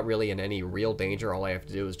 so I'm not really in any real danger. All I have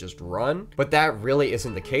to do is just run. But that really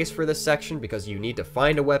isn't the case for this section, because you need to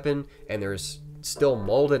find a weapon, and there's still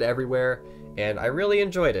molded everywhere, and I really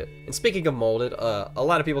enjoyed it. And speaking of molded, a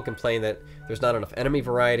lot of people complain that there's not enough enemy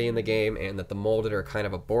variety in the game, and that the molded are kind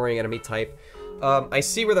of a boring enemy type. I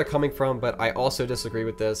see where they're coming from, but I also disagree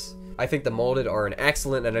with this. I think the molded are an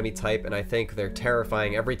excellent enemy type, and I think they're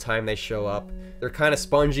terrifying every time they show up. They're kind of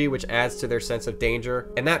spongy, which adds to their sense of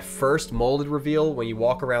danger. And that first molded reveal, when you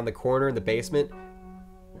walk around the corner in the basement,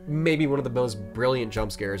 maybe one of the most brilliant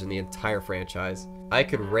jump scares in the entire franchise. I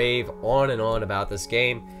could rave on and on about this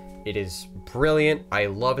game. It is brilliant. I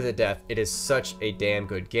love it to death. It is such a damn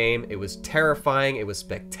good game. It was terrifying. It was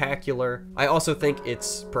spectacular. I also think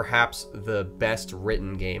it's perhaps the best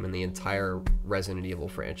written game in the entire Resident Evil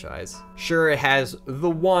franchise. Sure, it has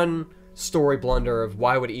the one story blunder of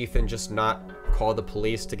why would Ethan just not call the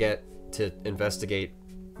police to investigate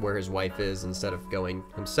where his wife is instead of going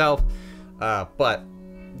himself. But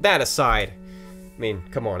that aside, I mean,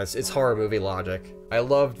 come on, it's horror movie logic. I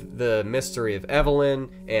loved the mystery of Evelyn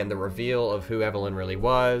and the reveal of who Evelyn really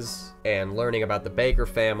was, and learning about the Baker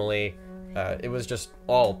family. It was just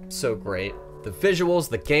all so great. The visuals,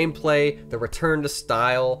 the gameplay, the return to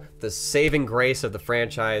style, the saving grace of the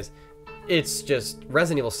franchise. It's just,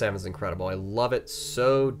 Resident Evil 7 is incredible. I love it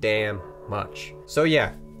so damn much. So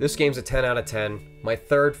yeah, this game's a 10 out of 10. My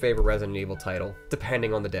third favorite Resident Evil title,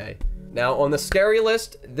 depending on the day. Now, on the scary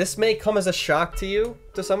list, this may come as a shock to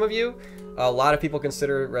some of you. A lot of people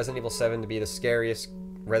consider Resident Evil 7 to be the scariest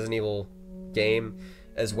Resident Evil game,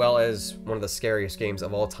 as well as one of the scariest games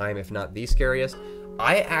of all time, if not the scariest.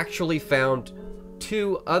 I actually found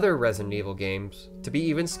 2 other Resident Evil games to be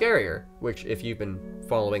even scarier, which, if you've been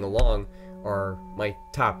following along, are my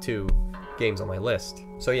top 2 games on my list.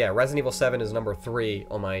 So yeah, Resident Evil 7 is number 3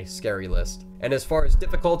 on my scary list. And as far as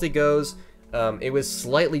difficulty goes, it was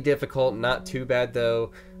slightly difficult, not too bad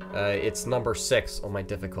though. It's number 6 on my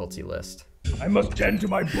difficulty list. I must tend to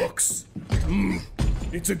my books.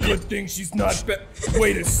 It's a good thing she's not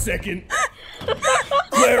Wait a second.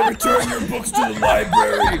 Claire, return your books to the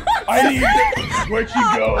library. I need them. Where'd she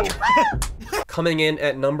go? Coming in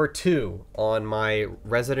at number 2 on my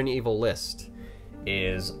Resident Evil list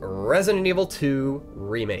is Resident Evil 2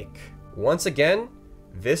 Remake. Once again,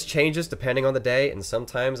 this changes depending on the day, and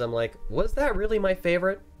sometimes I'm like, was that really my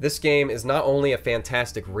favorite? This game is not only a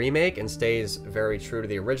fantastic remake and stays very true to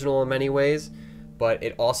the original in many ways, but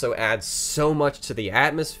it also adds so much to the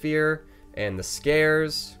atmosphere and the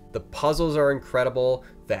scares. The puzzles are incredible,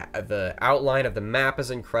 the outline of the map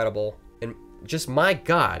is incredible, and just, my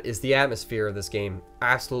god, is the atmosphere of this game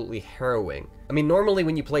absolutely harrowing. I mean, normally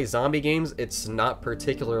when you play zombie games, it's not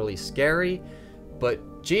particularly scary,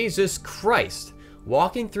 but Jesus Christ,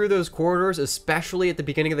 walking through those corridors, especially at the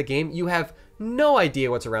beginning of the game, you have no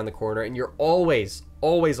idea what's around the corner, and you're always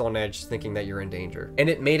on edge thinking that you're in danger. And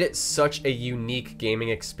it made it such a unique gaming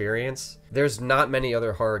experience. There's not many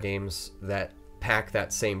other horror games that pack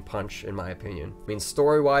that same punch, in my opinion. I mean,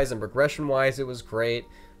 story-wise and progression-wise, it was great.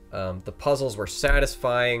 The puzzles were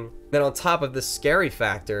satisfying. Then on top of the scary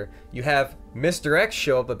factor, you have Mr. X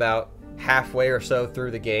show up about halfway or so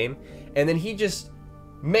through the game, and then he just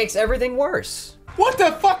makes everything worse. What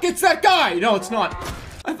the fuck? It's that guy! No, it's not.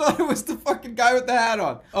 I thought it was the fucking guy with the hat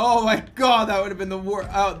on. Oh my god, that would have been the worst.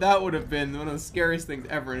 Oh, that would have been one of the scariest things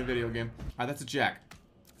ever in a video game. Alright, that's a Jack.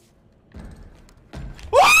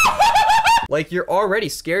 Like, you're already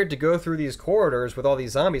scared to go through these corridors with all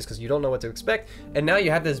these zombies because you don't know what to expect, and now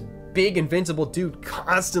you have this big invincible dude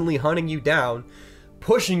constantly hunting you down,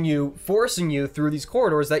 pushing you, forcing you through these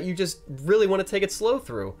corridors that you just really want to take it slow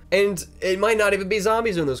through. And it might not even be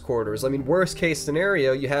zombies in those corridors. I mean, worst case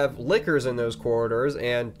scenario, you have lickers in those corridors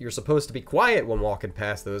and you're supposed to be quiet when walking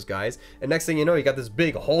past those guys. And next thing you know, you got this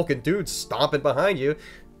big hulking dude stomping behind you,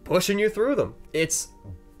 pushing you through them. It's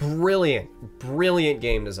brilliant, brilliant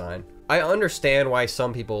game design. I understand why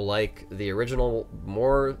some people like the original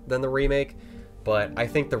more than the remake, but I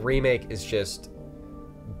think the remake is just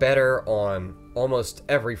better on almost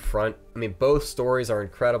every front. I mean, both stories are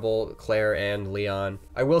incredible, Claire and Leon.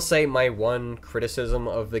 I will say my one criticism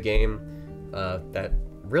of the game that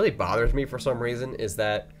really bothers me for some reason is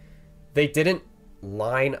that they didn't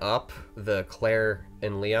line up the Claire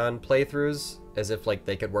and Leon playthroughs as if like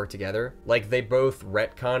they could work together. Like they both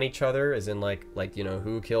retcon each other, as in like you know,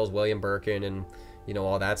 who kills William Birkin and you know,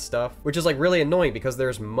 all that stuff, which is like really annoying because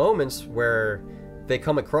there's moments where they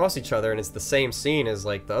come across each other and it's the same scene as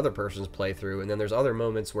like the other person's playthrough, and then there's other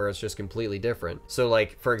moments where it's just completely different. So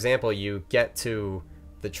like, for example, you get to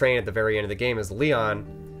the train at the very end of the game as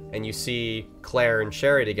Leon and you see Claire and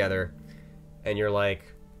Sherry together and you're like,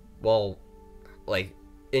 well, like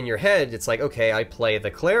in your head it's like, okay, I play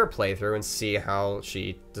the Claire playthrough and see how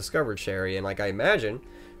she discovered Sherry, and like I imagine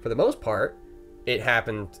for the most part it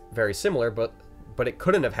happened very similar, but it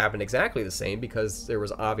couldn't have happened exactly the same because there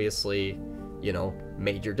was obviously, you know,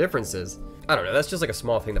 major differences. I don't know, that's just like a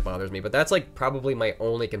small thing that bothers me, but that's like probably my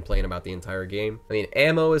only complaint about the entire game. I mean,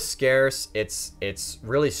 ammo is scarce, it's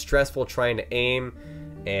really stressful trying to aim,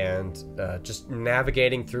 and just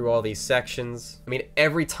navigating through all these sections. I mean,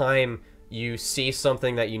 every time you see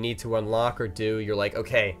something that you need to unlock or do, you're like,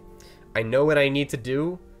 okay, I know what I need to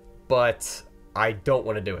do, but I don't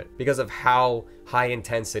want to do it because of how high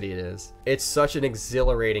intensity it is. It's such an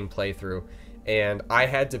exhilarating playthrough, and I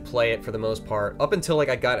had to play it for the most part up until like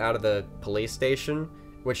I got out of the police station,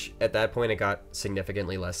 which at that point it got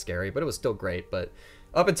significantly less scary, but it was still great. But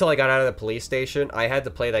up until I got out of the police station, I had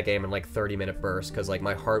to play that game in like 30-minute bursts because like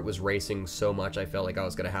my heart was racing so much I felt like I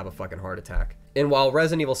was gonna have a fucking heart attack. And while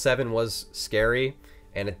Resident Evil 7 was scary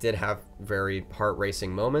and it did have very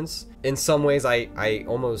heart-racing moments, in some ways I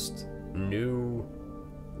almost knew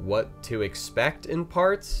what to expect in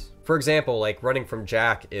parts. For example, like running from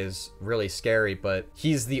Jack is really scary, but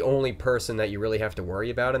he's the only person that you really have to worry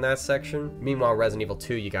about in that section. Meanwhile, Resident Evil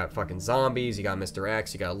 2, you got fucking zombies, you got Mr.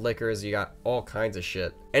 X, you got lickers, you got all kinds of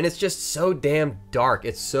shit. And it's just so damn dark.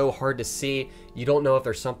 It's so hard to see. You don't know if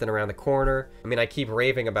there's something around the corner. I mean, I keep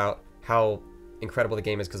raving about how incredible the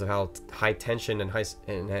game is because of how high tension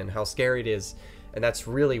and how scary it is. And that's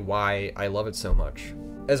really why I love it so much,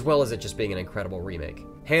 as well as it just being an incredible remake.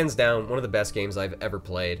 Hands down, one of the best games I've ever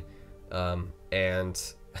played. And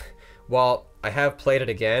while I have played it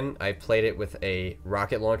again, I played it with a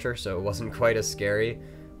rocket launcher, so it wasn't quite as scary.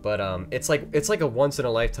 But it's like a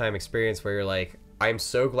once-in-a-lifetime experience where you're like, I'm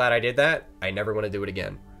so glad I did that, I never want to do it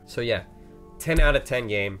again. So yeah, 10 out of 10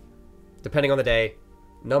 game, depending on the day,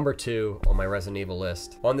 number 2 on my Resident Evil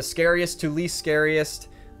list. On the scariest to least scariest,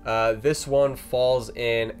 this one falls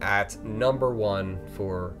in at number 1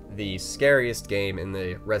 for the scariest game in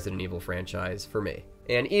the Resident Evil franchise for me.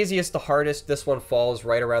 And easiest to hardest, this one falls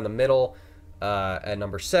right around the middle at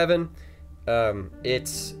number 7.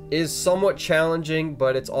 It is somewhat challenging,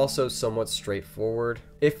 but it's also somewhat straightforward.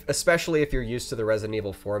 Especially if you're used to the Resident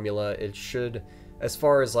Evil formula, it should, as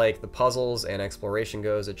far as like the puzzles and exploration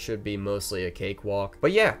goes, it should be mostly a cakewalk.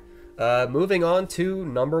 But yeah, moving on to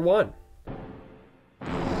number 1.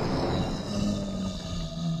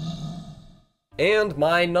 And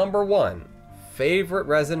my number 1 favorite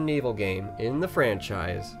Resident Evil game in the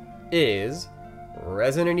franchise is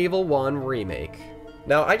Resident Evil 1 Remake.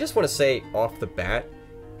 Now, I just want to say off the bat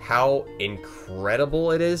how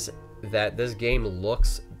incredible it is that this game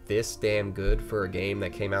looks this damn good for a game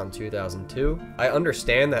that came out in 2002. I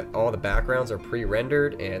understand that all the backgrounds are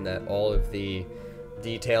pre-rendered and that all of the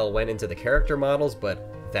detail went into the character models, but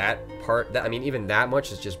that part, I mean, even that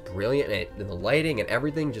much is just brilliant, and the lighting and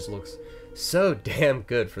everything just looks so damn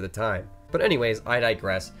good for the time. But anyways, I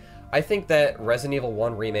digress. I think that Resident Evil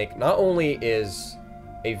 1 Remake not only is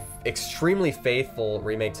a extremely faithful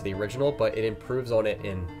remake to the original, but it improves on it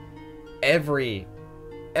in every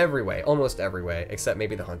way, almost every way, except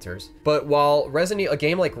maybe the hunters. But while a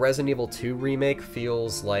game like Resident Evil 2 Remake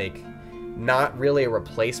feels like not really a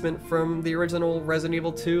replacement from the original Resident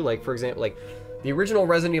Evil 2, like for example, like the original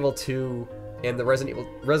Resident Evil 2 and the Resident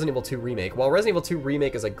Evil 2 Remake, while Resident Evil 2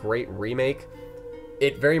 Remake is a great remake,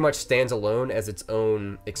 it very much stands alone as its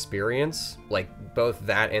own experience. Like, both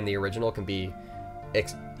that and the original can be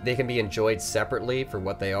they can be enjoyed separately for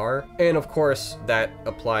what they are. And of course, that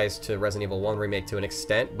applies to Resident Evil 1 Remake to an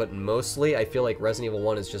extent, but mostly I feel like Resident Evil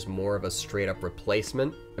 1 is just more of a straight up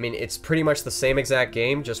replacement. I mean, it's pretty much the same exact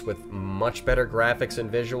game, just with much better graphics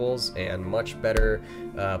and visuals, and much better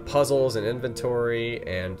puzzles and inventory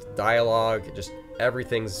and dialogue. Just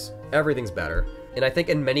everything's better. And I think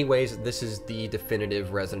in many ways, this is the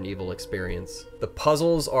definitive Resident Evil experience. The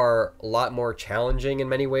puzzles are a lot more challenging in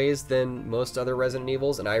many ways than most other Resident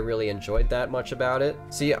Evils, and I really enjoyed that much about it.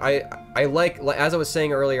 See, I like, as I was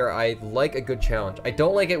saying earlier, I like a good challenge. I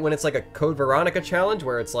don't like it when it's like a Code Veronica challenge,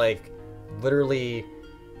 where it's like, literally,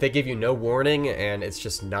 they give you no warning, and it's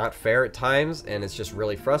just not fair at times, and it's just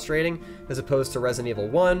really frustrating, as opposed to Resident Evil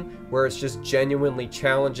 1, where it's just genuinely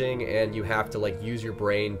challenging, and you have to, like, use your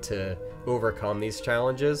brain to overcome these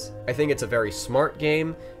challenges. I think it's a very smart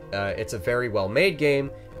game, it's a very well-made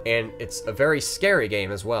game, and it's a very scary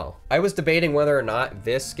game as well. I was debating whether or not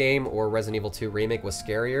this game or Resident Evil 2 Remake was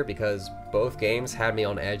scarier, because both games had me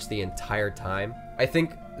on edge the entire time. I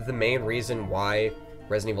think the main reason why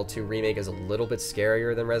Resident Evil 2 Remake is a little bit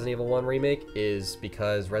scarier than Resident Evil 1 Remake is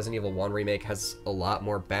because Resident Evil 1 Remake has a lot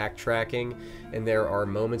more backtracking, and there are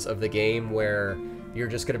moments of the game where you're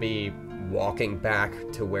just going to be walking back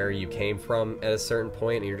to where you came from at a certain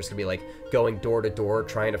point, and you're just going to be like going door to door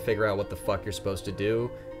trying to figure out what the fuck you're supposed to do,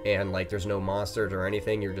 and like there's no monsters or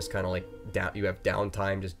anything. You're just kind of like you have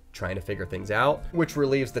downtime just trying to figure things out, which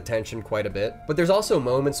relieves the tension quite a bit. But there's also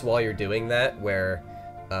moments while you're doing that where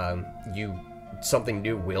something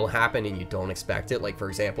new will happen and you don't expect it. Like, for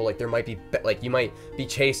example, like there might be, like, you might be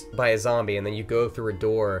chased by a zombie, and then you go through a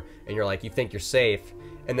door and you're like, you think you're safe,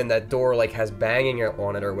 and then that door like has banging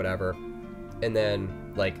on it or whatever, and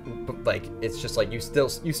then like it's just like you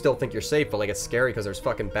still think you're safe, but like it's scary because there's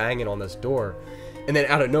fucking banging on this door. And then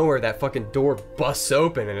out of nowhere, that fucking door busts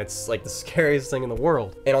open, and it's like the scariest thing in the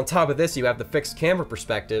world. And on top of this, you have the fixed camera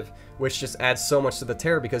perspective, which just adds so much to the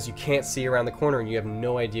terror because you can't see around the corner and you have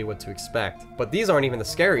no idea what to expect. But these aren't even the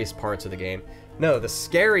scariest parts of the game. No, the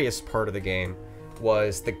scariest part of the game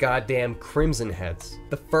was the goddamn Crimson Heads.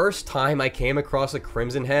 The first time I came across a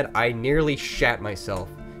Crimson Head, I nearly shat myself.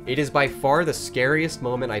 It is by far the scariest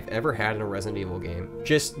moment I've ever had in a Resident Evil game.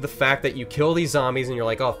 Just the fact that you kill these zombies and you're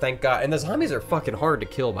like, oh, thank God. And the zombies are fucking hard to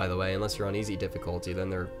kill, by the way, unless you're on easy difficulty, then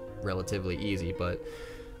they're relatively easy. But,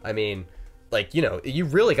 I mean, like, you know, you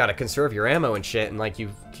really gotta conserve your ammo and shit, and like, you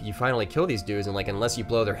finally kill these dudes, and like, unless you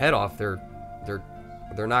blow their head off, they're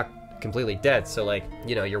not completely dead. So like,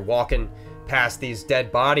 you know, you're walking past these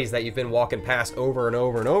dead bodies that you've been walking past over and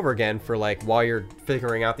over and over again for like while you're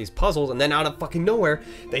figuring out these puzzles, and then out of fucking nowhere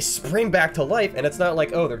they spring back to life, and it's not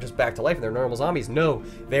like, oh, they're just back to life and they're normal zombies. No,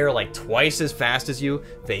 they're like twice as fast as you.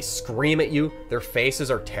 They scream at you. Their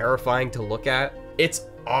faces are terrifying to look at. It's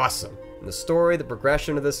awesome. And the story, the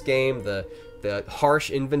progression of this game, the harsh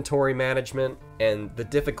inventory management, and the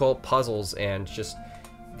difficult puzzles, and just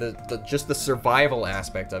the survival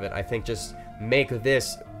aspect of it, I think just make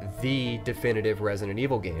this the definitive Resident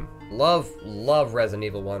Evil game. Love Resident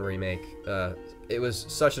Evil 1 Remake. It was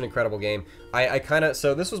such an incredible game.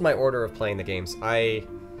 So this was my order of playing the games.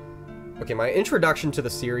 Okay, my introduction to the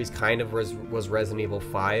series kind of was Resident Evil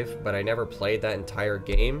 5, but I never played that entire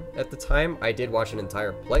game at the time. I did watch an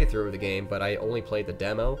entire playthrough of the game, but I only played the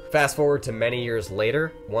demo. Fast forward to many years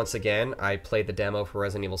later, once again, I played the demo for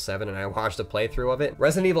Resident Evil 7 and I watched a playthrough of it.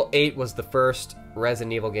 Resident Evil 8 was the first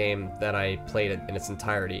Resident Evil game that I played in its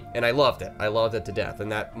entirety, and I loved it. I loved it to death,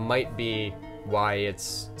 and that might be why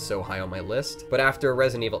it's so high on my list. But after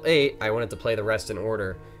Resident Evil 8, I wanted to play the rest in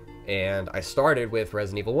order, and I started with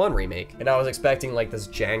Resident Evil 1 Remake. And I was expecting like this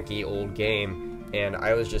janky old game, and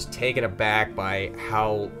I was just taken aback by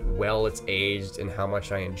how well it's aged and how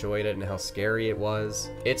much I enjoyed it and how scary it was.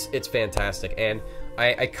 It's fantastic, and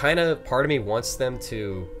I kind of, part of me wants them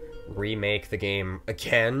to remake the game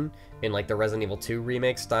again in like the Resident Evil 2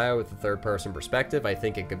 remake style with the third-person perspective. I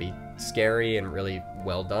think it could be scary and really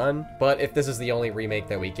well done. But if this is the only remake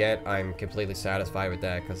that we get, I'm completely satisfied with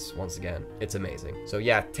that because, once again, it's amazing. So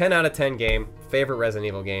yeah, 10 out of 10 game, favorite Resident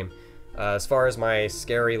Evil game. As far as my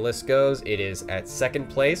scary list goes, it is at second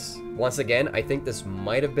place. Once again, I think this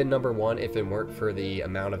might have been number 1 if it weren't for the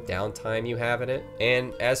amount of downtime you have in it.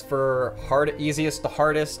 And as for easiest to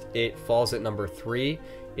hardest, it falls at number 3.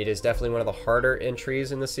 It is definitely one of the harder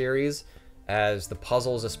entries in the series, as the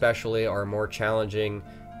puzzles especially are more challenging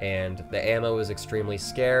and the ammo is extremely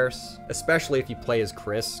scarce, especially if you play as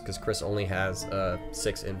Chris, because Chris only has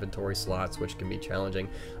 6 inventory slots, which can be challenging.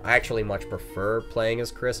 I actually much prefer playing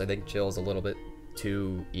as Chris. I think Jill's a little bit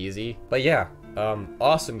too easy. But yeah,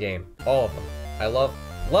 awesome game, all of them. I love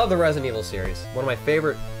the Resident Evil series. One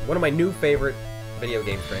of my new favorite video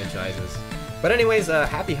game franchises. But anyways,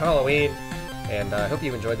 happy Halloween, and I hope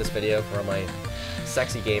you enjoyed this video for all my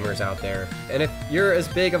sexy gamers out there. And if you're as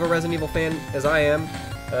big of a Resident Evil fan as I am,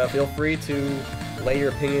 feel free to lay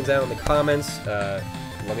your opinions out in the comments.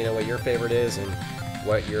 Let me know what your favorite is and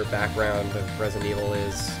what your background of Resident Evil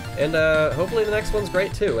is. And hopefully the next one's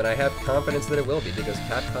great too, and I have confidence that it will be because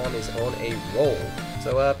Capcom is on a roll.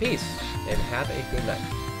 So peace, and have a good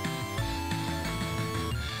night.